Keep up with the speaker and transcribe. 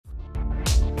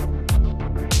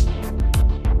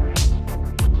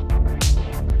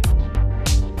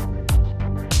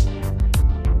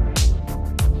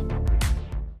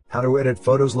How to edit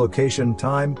photos, location,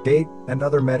 time, date, and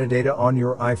other metadata on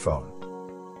your iPhone.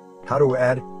 How to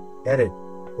add, edit,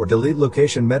 or delete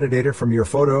location metadata from your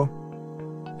photo.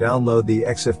 Download the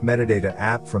EXIF Metadata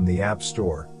app from the App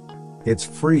Store. It's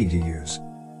free to use.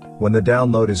 When the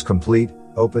download is complete,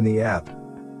 open the app.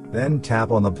 Then tap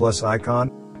on the plus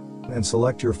icon and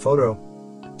select your photo.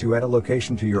 To add a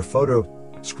location to your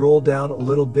photo, scroll down a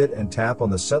little bit and tap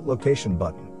on the Set Location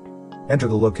button. Enter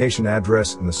the location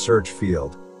address in the search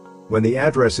field. When the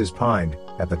address is pinned,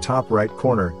 at the top right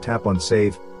corner, tap on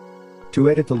Save. To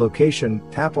edit the location,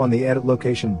 tap on the Edit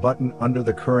Location button under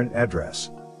the current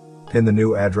address. Pin the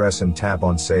new address and tap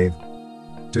on Save.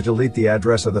 To delete the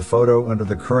address of the photo under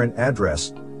the current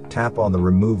address, tap on the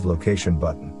Remove Location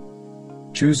button.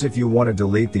 Choose if you want to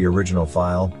delete the original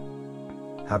file.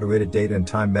 How to edit date and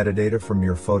time metadata from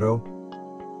your photo.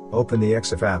 Open the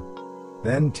EXIF app.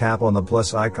 Then tap on the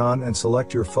plus icon and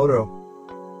select your photo.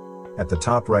 At the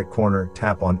top right corner,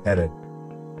 tap on Edit.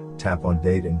 Tap on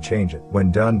Date and change it.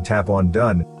 When done, tap on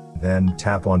Done. Then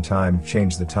tap on Time,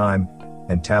 change the time,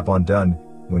 and tap on Done.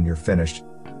 When you're finished,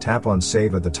 tap on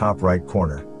Save at the top right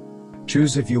corner.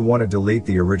 Choose if you want to delete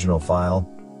the original file.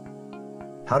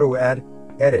 How to add,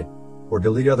 edit, or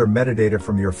delete other metadata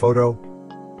from your photo.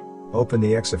 Open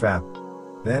the EXIF app.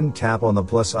 Then tap on the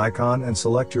plus icon and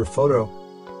select your photo.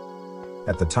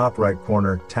 At the top right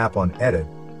corner, tap on Edit.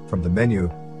 From the menu,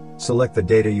 select the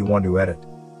data you want to edit.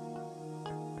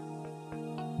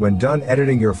 When done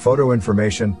editing your photo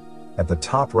information, at the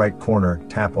top right corner,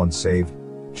 tap on Save.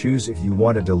 Choose if you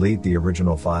want to delete the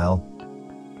original file.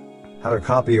 How to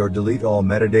copy or delete all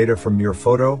metadata from your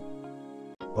photo.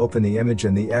 Open the image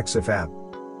in the EXIF app.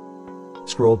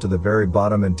 Scroll to the very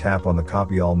bottom and tap on the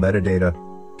Copy All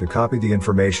Metadata to copy the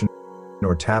information,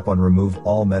 or tap on Remove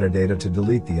All Metadata to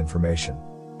delete the information.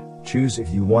 Choose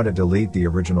if you want to delete the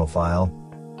original file.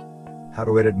 How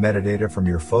to edit metadata from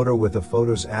your photo with the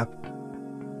Photos app.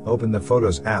 Open the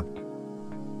Photos app.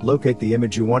 Locate the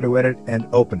image you want to edit and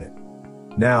open it.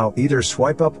 Now, either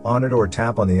swipe up on it or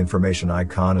tap on the information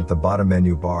icon at the bottom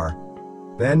menu bar.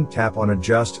 Then tap on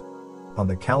Adjust. On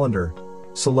the calendar,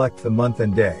 select the month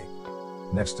and day.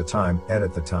 Next to time,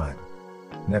 edit the time.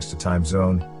 Next to time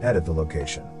zone, edit the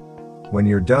location. When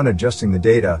you're done adjusting the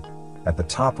data, at the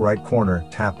top right corner,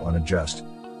 tap on Adjust.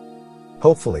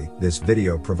 Hopefully, this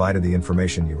video provided the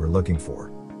information you were looking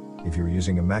for. If you're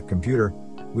using a Mac computer,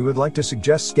 we would like to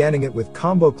suggest scanning it with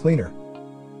Combo Cleaner.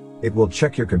 It will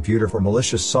check your computer for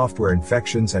malicious software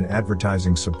infections and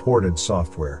advertising supported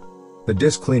software. The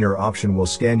Disk Cleaner option will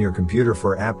scan your computer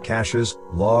for app caches,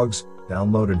 logs,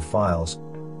 downloaded files,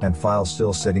 and files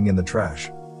still sitting in the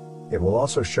trash. It will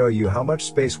also show you how much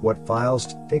space what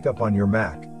files take up on your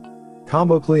Mac.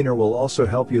 Combo Cleaner will also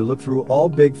help you look through all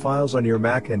big files on your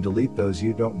Mac and delete those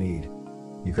you don't need.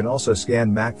 You can also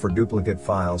scan Mac for duplicate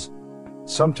files.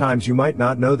 Sometimes you might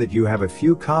not know that you have a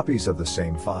few copies of the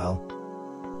same file.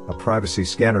 A privacy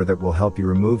scanner that will help you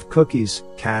remove cookies,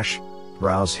 cache,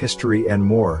 browse history, and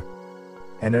more.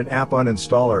 And an app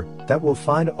uninstaller that will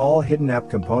find all hidden app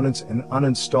components and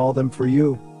uninstall them for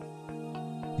you.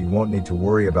 You won't need to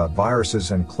worry about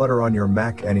viruses and clutter on your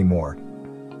Mac anymore.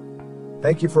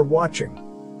 Thank you for watching.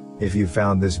 If you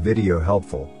found this video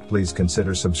helpful, please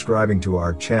consider subscribing to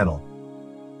our channel.